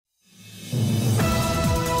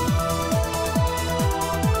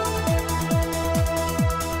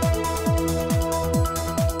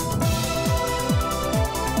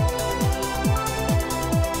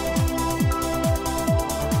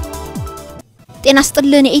ጤና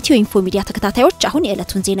ይስጥልን የኢትዮኢንፎ ሚዲያ ተከታታዮች አሁን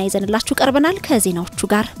የዕለቱን ዜና ይዘንላችሁ ቀርበናል ከዜናዎቹ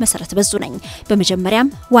ጋር መሰረት በዙ ነኝ በመጀመሪያም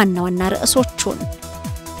ዋና ርዕሶቹን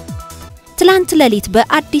ትላንት ሌሊት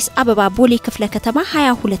በአዲስ አበባ ቦሌ ክፍለ ከተማ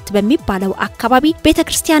 22 በሚባለው አካባቢ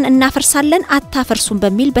ቤተክርስቲያን እናፈርሳለን አታፈርሱም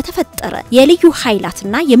በሚል በተፈጠረ የልዩ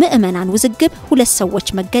ኃይላትና የምእመናን ውዝግብ 2 ሰዎች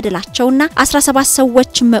መገደላቸውና 17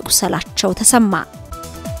 ሰዎች መቁሰላቸው ተሰማ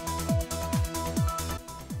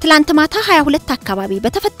ትላንት ማታ 22 አካባቢ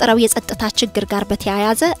በተፈጠረው የጸጥታ ችግር ጋር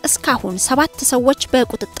በተያያዘ እስካሁን 7 ሰዎች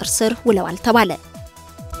በቁጥጥር ስር ውለዋል ተባለ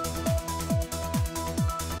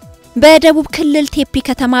በደቡብ ክልል ቴፒ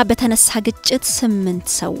ከተማ በተነሳ ግጭት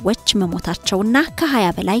 8 ሰዎች መሞታቸውና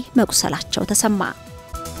ከ20 በላይ መቁሰላቸው ተሰማ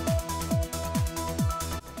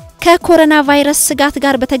ከኮሮና ቫይረስ ስጋት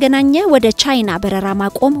ጋር በተገናኘ ወደ ቻይና በረራ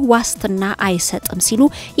ማቆም ዋስትና አይሰጥም ሲሉ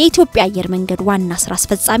የኢትዮጵያ አየር መንገድ ዋና ስራ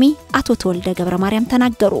አስፈጻሚ አቶ ተወልደ ገብረማርያም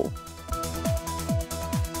ተናገሩ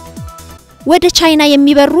ወደ ቻይና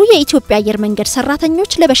የሚበሩ የኢትዮጵያ አየር መንገድ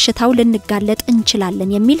ሰራተኞች ለበሽታው ልንጋለጥ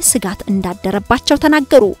እንችላለን የሚል ስጋት እንዳደረባቸው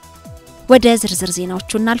ተናገሩ ወደ ዝርዝር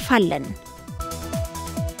ዜናዎቹ እናልፋለን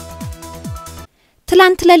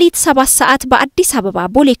ትላንት ሌሊት 7 ሰዓት በአዲስ አበባ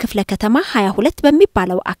ቦሌ ክፍለ ከተማ 22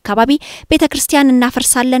 በሚባለው አካባቢ ቤተክርስቲያን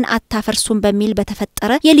እናፈርሳለን አታፈርሱም በሚል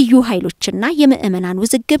በተፈጠረ የልዩ ኃይሎችና የምእመናን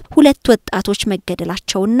ውዝግብ 2 ወጣቶች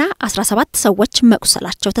መገደላቸውና 17 ሰዎች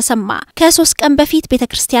መቁሰላቸው ተሰማ ከ3 ቀን በፊት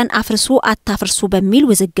ቤተክርስቲያን አፍርሱ አታፈርሱ በሚል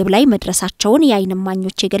ውዝግብ ላይ መድረሳቸውን የዓይን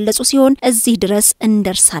እማኞች የገለጹ ሲሆን እዚህ ድረስ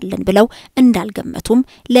እንደርሳለን ብለው እንዳልገመቱም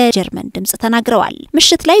ለጀርመን ድምጽ ተናግረዋል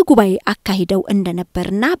ምሽት ላይ ጉባኤ አካሂደው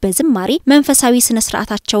እንደነበርና በዝማሬ መንፈሳዊ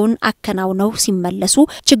ስርዓታቸውን አከናውነው ሲመለሱ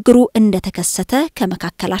ችግሩ እንደተከሰተ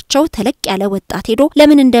ከመካከላቸው ተለቅ ያለ ወጣት ሄዶ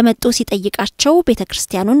ለምን እንደመጡ ሲጠይቃቸው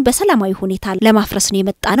ቤተክርስቲያኑን በሰላማዊ ሁኔታ ለማፍረስ ነው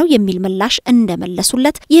የመጣነው የሚል ምላሽ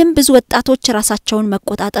እንደመለሱለት ይህም ብዙ ወጣቶች ራሳቸውን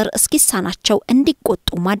መቆጣጠር እስኪሳናቸው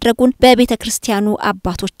እንዲቆጡ ማድረጉን በቤተክርስቲያኑ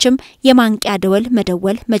አባቶችም የማንቂያ ደወል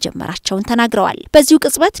መደወል መጀመራቸውን ተናግረዋል በዚሁ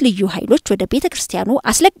ቅጽበት ልዩ ኃይሎች ወደ ቤተክርስቲያኑ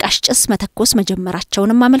አስለቃሽ ጭስ መተኮስ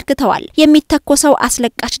መጀመራቸውንም አመልክተዋል የሚተኮሰው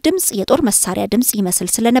አስለቃሽ ድምጽ የጦር መሳሪያ ድምጽ ይመስል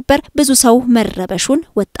ስለነበር ብዙ ሰው መረበሹን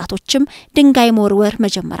ወጣቶችም ድንጋይ መወርወር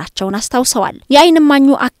መጀመራቸውን አስታውሰዋል የዓይን እማኙ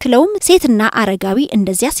አክለውም ሴትና አረጋዊ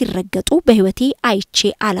እንደዚያ ሲረገጡ በህይወቴ አይቼ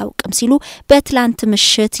አላውቅም ሲሉ በትላንት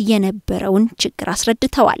ምሽት የነበረውን ችግር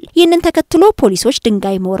አስረድተዋል ይህንን ተከትሎ ፖሊሶች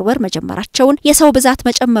ድንጋይ መወርወር መጀመራቸውን የሰው ብዛት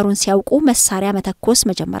መጨመሩን ሲያውቁ መሳሪያ መተኮስ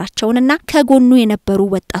መጀመራቸውንና ከጎኑ የነበሩ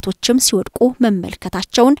ወጣቶችም ሲወድቁ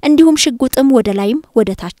መመልከታቸውን እንዲሁም ሽጉጥም ወደ ላይም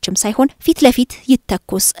ወደ ታችም ሳይሆን ፊት ለፊት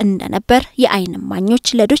ይተኮስ እንደነበር የዓይን እማኞች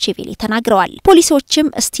ለዶቼቬሌ ተናግረዋል ፖሊሶችም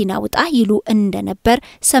እስቲናውጣ ይሉ እንደነበር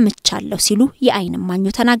ሰምቻለሁ ሲሉ የዓይን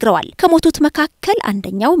እማኙ ተናግረዋል ከሞቱት መካከል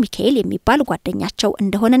አንደኛው ሚካኤል የሚባል ጓደኛቸው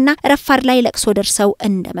እንደሆነና ረፋር ላይ ለቅሶ ደርሰው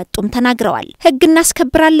እንደመጡም ተናግረዋል ህግ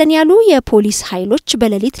እናስከብራለን ያሉ የፖሊስ ኃይሎች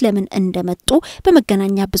በሌሊት ለምን እንደመጡ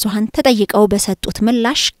በመገናኛ ብዙሃን ተጠይቀው በሰጡት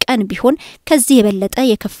ምላሽ ቀን ቢሆን ከዚህ የበለጠ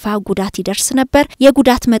የከፋ ጉዳት ይደርስ ነበር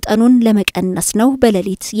የጉዳት መጠኑን ለመቀነስ ነው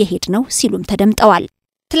በሌሊት የሄድነው ሲሉም ተደምጠዋል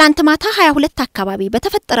ትላንት ማታ 22 አካባቢ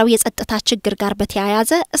በተፈጠረው የጸጥታ ችግር ጋር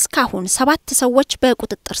በተያያዘ እስካሁን 7 ሰዎች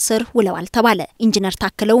በቁጥጥር ስር ውለዋል ተባለ ኢንጂነር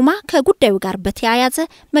ታከለውማ ከጉዳዩ ጋር በተያያዘ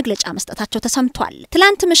መግለጫ መስጠታቸው ተሰምቷል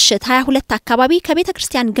ትላንት ምሽት 22 አካባቢ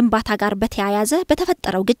ከቤተክርስቲያን ግንባታ ጋር በተያያዘ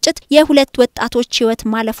በተፈጠረው ግጭት የ2 ወጣቶች ህይወት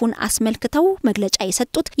ማለፉን አስመልክተው መግለጫ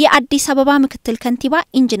የሰጡት የአዲስ አበባ ምክትል ከንቲባ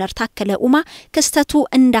ኢንጂነር ታከለውማ ክስተቱ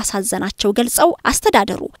እንዳሳዘናቸው ገልጸው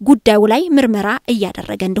አስተዳደሩ ጉዳዩ ላይ ምርመራ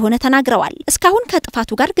እያደረገ እንደሆነ ተናግረዋል እስካሁን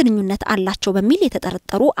ከጥፋቱ ጋር ግንኙነት አላቸው በሚል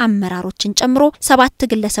የተጠረጠሩ አመራሮችን ጨምሮ 7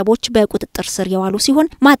 ግለሰቦች በቁጥጥር ስር የዋሉ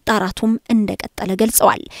ሲሆን ማጣራቱም እንደቀጠለ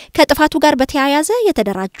ገልጸዋል ከጥፋቱ ጋር በተያያዘ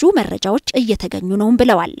የተደራጁ መረጃዎች እየተገኙ ነው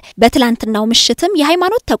ብለዋል በትላንትናው ምሽትም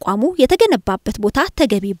የሃይማኖት ተቋሙ የተገነባበት ቦታ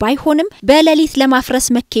ተገቢ ባይሆንም በሌሊት ለማፍረስ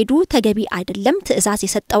መከዱ ተገቢ አይደለም ትዕዛዝ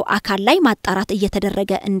የሰጠው አካል ላይ ማጣራት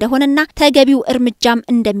እየተደረገ እንደሆነና ተገቢው እርምጃም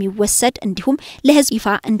እንደሚወሰድ እንዲሁም ለህዝብ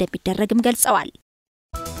ይፋ እንደሚደረግም ገልጸዋል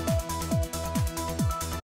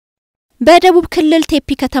በደቡብ ክልል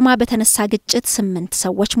ቴፒ ከተማ በተነሳ ግጭት 8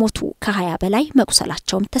 ሰዎች ሞቱ ከ20 በላይ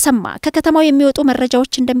መቁሰላቸውም ተሰማ ከከተማው የሚወጡ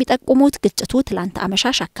መረጃዎች እንደሚጠቁሙት ግጭቱ ትላንት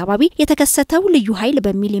አመሻሽ አካባቢ የተከሰተው ልዩ ኃይል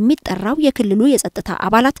በሚል የሚጠራው የክልሉ የጸጥታ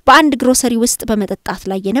አባላት በአንድ ግሮሰሪ ውስጥ በመጠጣት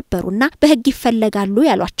ላይ የነበሩና በህግ ይፈለጋሉ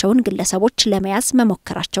ያሏቸውን ግለሰቦች ለመያዝ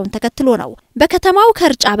መሞከራቸውን ተከትሎ ነው በከተማው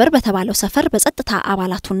ከርጫበር በተባለው ሰፈር በጸጥታ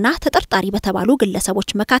አባላቱና ተጠርጣሪ በተባሉ ግለሰቦች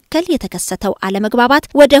መካከል የተከሰተው አለመግባባት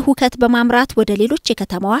ወደ ሁከት በማምራት ወደ ሌሎች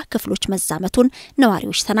የከተማዋ ክፍሎች መዛመቱን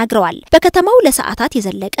ነዋሪዎች ተናግረዋል። በከተማው ለሰዓታት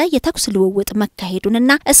የዘለቀ የተኩስ ልውውጥ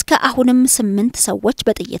መካሄዱንና እስከ አሁንም 8 ሰዎች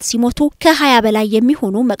በጥይት ሲሞቱ ከ20 በላይ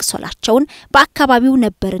የሚሆኑ መቅሰላቸውን በአካባቢው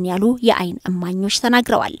ነበርን ያሉ የአይን እማኞች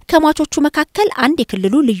ተናግረዋል። ከሟቾቹ መካከል አንድ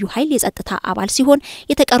የክልሉ ልዩ ኃይል የጸጥታ አባል ሲሆን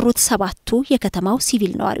የተቀሩት 7ቱ የከተማው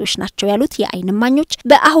ሲቪል ነዋሪዎች ናቸው ያሉት የአይን እማኞች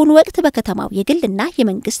በአሁኑ ወቅት በከተማው የግልና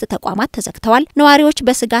የመንግስት ተቋማት ተዘግተዋል። ነዋሪዎች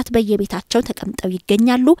በስጋት በየቤታቸው ተቀምጠው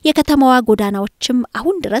ይገኛሉ። የከተማዋ ጎዳናዎችም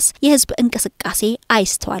አሁን ድረስ የህዝብ እንቅስቃሴ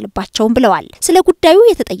አይስተዋልባቸውም ብለዋል። ስለ ጉዳዩ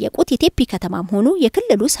የተጠየቁት የቴፒ ከተማም ሆኑ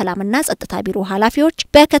የክልሉ ሰላምና ጸጥታ ቢሮ ኃላፊዎች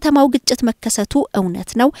በከተማው ግጭት መከሰቱ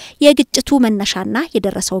እውነት ነው፣ የግጭቱ መነሻና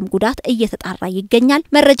የደረሰውም ጉዳት እየተጣራ ይገኛል፣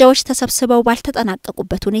 መረጃዎች ተሰብስበው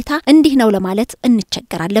ባልተጠናቀቁበት ሁኔታ እንዲህ ነው ለማለት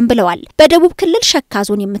እንቸገራለን ብለዋል። በደቡብ ክልል ሸካ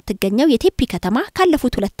ዞን የምትገኘው የቴፒ ከተማ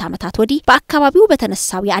ካለፉት 2 ዓመታት ወዲህ በአካባቢው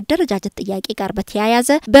በተነሳው የአደረጃጀት ጥያቄ ጋር በተያያዘ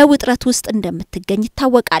በውጥረት ውስጥ እንደምትገኝ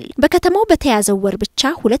ይታወቃል። በከተማው በተያዘው ወር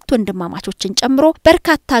ብቻ 2 ወንድማማቾችን ጨምሮ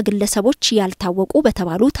በርካታ ግለሰቦች ያልታወቁ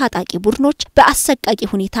በተባሉ ታጣቂ ቡድኖች በአሰቃቂ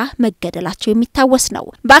ሁኔታ መገደላቸው የሚታወስ ነው።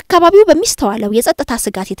 በአካባቢው በሚስተዋለው የጸጥታ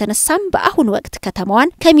ስጋት የተነሳም በአሁኑ ወቅት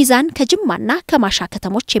ከተማዋን ከሚዛን ከጅማና ከማሻ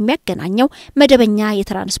ከተሞች የሚያገናኘው መደበኛ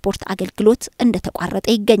የትራንስፖርት አገልግሎት እንደተቋረጠ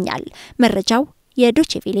ይገኛል። መረጃው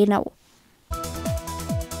የዶቼ ቬለ ነው።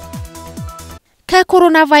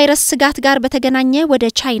 ከኮሮና ቫይረስ ስጋት ጋር በተገናኘ ወደ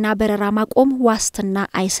ቻይና በረራ ማቆም ዋስትና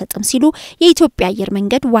አይሰጥም ሲሉ የኢትዮጵያ አየር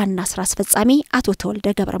መንገድ ዋና ስራ አስፈጻሚ አቶ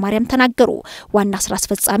ተወልደ ገብረማርያም ተናገሩ። ዋና ስራ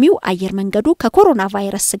አስፈጻሚው አየር መንገዱ ከኮሮና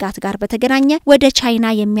ቫይረስ ስጋት ጋር በተገናኘ ወደ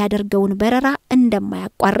ቻይና የሚያደርገውን በረራ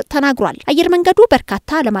እንደማያቋርጥ ተናግሯል። አየር መንገዱ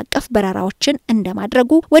በርካታ ዓለም አቀፍ በረራዎችን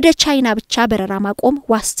እንደማድረጉ ወደ ቻይና ብቻ በረራ ማቆም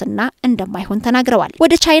ዋስትና እንደማይሆን ተናግረዋል።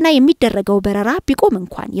 ወደ ቻይና የሚደረገው በረራ ቢቆም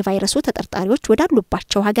እንኳን የቫይረሱ ተጠርጣሪዎች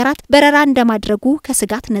ወዳሉባቸው ሀገራት በረራ እንደማድረጉ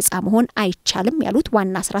ከስጋት ነፃ መሆን አይቻልም ያሉት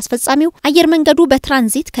ዋና ስራ አስፈጻሚው አየር መንገዱ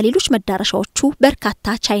በትራንዚት ከሌሎች መዳረሻዎቹ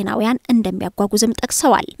በርካታ ቻይናውያን እንደሚያጓጉዝም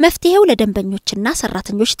ጠቅሰዋል። መፍትሄው ለደንበኞችና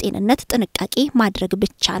ሰራተኞች ጤንነት ጥንቃቄ ማድረግ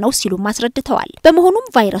ብቻ ነው ሲሉ ማስረድተዋል። በመሆኑም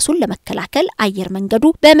ቫይረሱን ለመከላከል አየር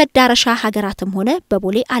መንገዱ በመዳረሻ ሀገራትም ሆነ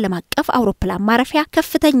በቦሌ ዓለም አቀፍ አውሮፕላን ማረፊያ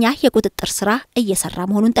ከፍተኛ የቁጥጥር ስራ እየሰራ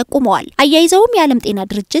መሆኑን ጠቁመዋል። አያይዘውም የዓለም ጤና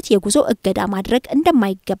ድርጅት የጉዞ እገዳ ማድረግ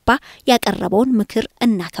እንደማይገባ ያቀረበውን ምክር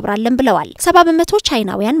እናከብራለን ብለዋል። 70%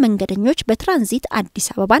 ቻይናውያን መንገደኞች በትራንዚት አዲስ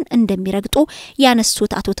አበባን እንደሚረግጡ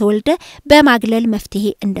ያነሱት አቶ ተወልደ በማግለል መፍትሄ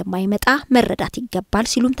እንደማይመጣ መረዳት ይገባል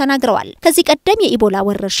ሲሉም ተናግረዋል። ከዚህ ቀደም የኢቦላ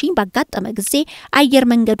ወረርሽኝ ባጋጠመ ጊዜ አየር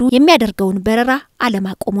መንገዱ የሚያደርገውን በረራ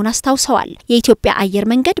አለማቆሙን አስታውሰዋል። የኢትዮጵያ አየር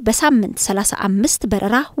መንገድ በሳምንት 35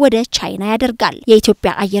 በረራ ወደ ቻይና ያደርጋል።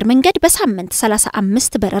 የኢትዮጵያ አየር መንገድ በሳምንት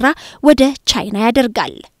 35 በረራ ወደ ቻይና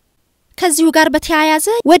ያደርጋል። ከዚሁ ጋር በተያያዘ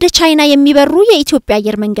ወደ ቻይና የሚበሩ የኢትዮጵያ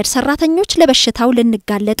አየር መንገድ ሰራተኞች ለበሽታው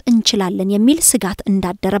ልንጋለጥ እንችላለን የሚል ስጋት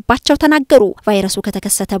እንዳደረባቸው ተናገሩ። ቫይረሱ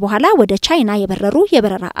ከተከሰተ በኋላ ወደ ቻይና የበረሩ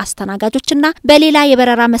የበረራ አስተናጋጆችና በሌላ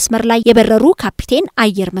የበረራ መስመር ላይ የበረሩ ካፒቴን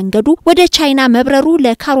አየር መንገዱ ወደ ቻይና መብረሩ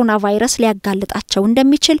ለኮሮና ቫይረስ ሊያጋልጣቸው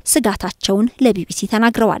እንደሚችል ስጋታቸውን ለቢቢሲ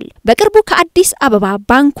ተናግረዋል። በቅርቡ ከአዲስ አበባ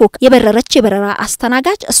ባንኮክ የበረረች የበረራ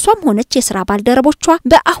አስተናጋጅ እሷም ሆነች የሥራ ባልደረቦቿ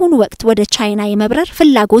በአሁኑ ወቅት ወደ ቻይና የመብረር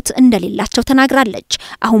ፍላጎት እንደሌላቸው ተናግራለች።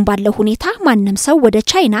 አሁን ባለው ሁኔታ ማንንም ሰው ወደ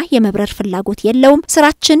ቻይና የመብረር ፍላጎት የለውም።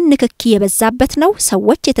 ስራችን ንክኪ የበዛበት ነው።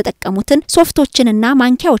 ሰዎች የተጠቀሙትን ሶፍቶችንና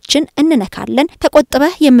ማንኪያዎችን እንነካለን።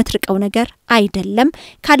 ተቆጥበህ የምትርቀው ነገር አይደለም።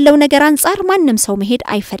 ካለው ነገር አንፃር ማንንም ሰው መሄድ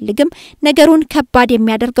አይፈልግም። ነገሩን ከባድ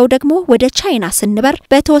የሚያደርገው ደግሞ ወደ ቻይና ስንበር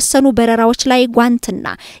በተወሰኑ በረራዎች ላይ ጓንትና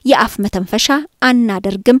የአፍ መተንፈሻ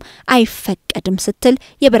አናደርግም፣ አይፈቀድም ስትል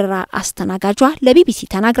የበረራ አስተናጋጇ ለቢቢሲ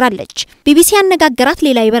ተናግራለች። ቢቢሲ ያነጋገራት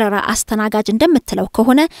ሌላ የበረራ አስተናጋጅ እንደምትለው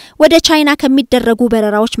ከሆነ ወደ ቻይና ከሚደረጉ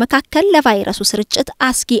በረራዎች መካከል ለቫይረሱ ስርጭት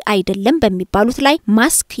አስጊ አይደለም በሚባሉት ላይ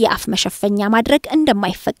ማስክ፣ የአፍ መሸፈኛ ማድረግ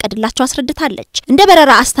እንደማይፈቀድላቸው አስረድታለች። እንደ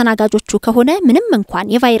በረራ አስተናጋጆቹ ከሆነ ምንም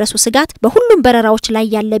እንኳን የቫይረሱ ስጋት በሁሉም በረራዎች ላይ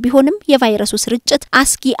ያለ ቢሆንም የቫይረሱ ስርጭት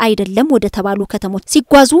አስጊ አይደለም ወደ ተባሉ ከተሞች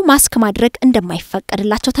ሲጓዙ ማስክ ማድረግ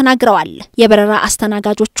እንደማይፈቀድላቸው ተናግረዋል። የበረራ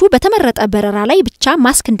አስተናጋጆቹ በተመረጠ በረራ ላይ ብቻ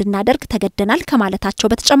ማስክ እንድናደርግ ተገደናል ከማለታቸው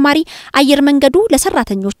በተጨማሪ አየር መንገዱ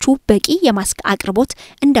ለሰራተኞቹ በቂ የማስክ አቅርቦት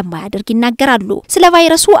እንደማያደርግ ይናገራሉ። ስለ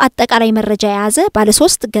ቫይረሱ አጠቃላይ መረጃ የያዘ ባለ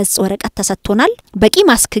 3 ገጽ ወረቀት ተሰጥቶናል፣ በቂ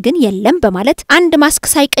ማስክ ግን የለም በማለት አንድ ማስክ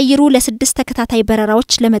ሳይቀይሩ ለ6 ተከታታይ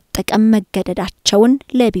በረራዎች ለመጠቀም መገደዳቸውን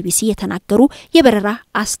ለቢቢሲ የተናገሩ የበረራ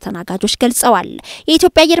አስተናጋጆች ገልጸዋል።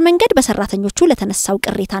 የኢትዮጵያ አየር መንገድ በሰራተኞቹ ለተነሳው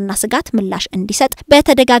ቅሬታና ስጋት ምላሽ እንዲሰጥ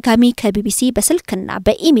በተደጋጋሚ ከቢቢሲ በስልክና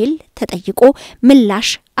በኢሜል ተጠይቆ ምላሽ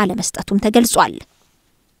አለመስጠቱም ተገልጿል።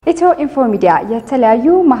 EthioInfo Media የተለያዩ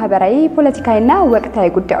ማህበራዊ ፖለቲካዊና ወቅታዊ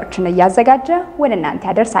ጉዳዮችን ያዘጋጀ ወደ እናንተ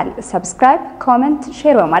ያደርሳል። ሰብስክራይብ፣ ኮሜንት፣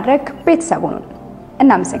 ሼር በማድረግ ቤተሰቡን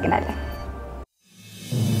እናመሰግናለን።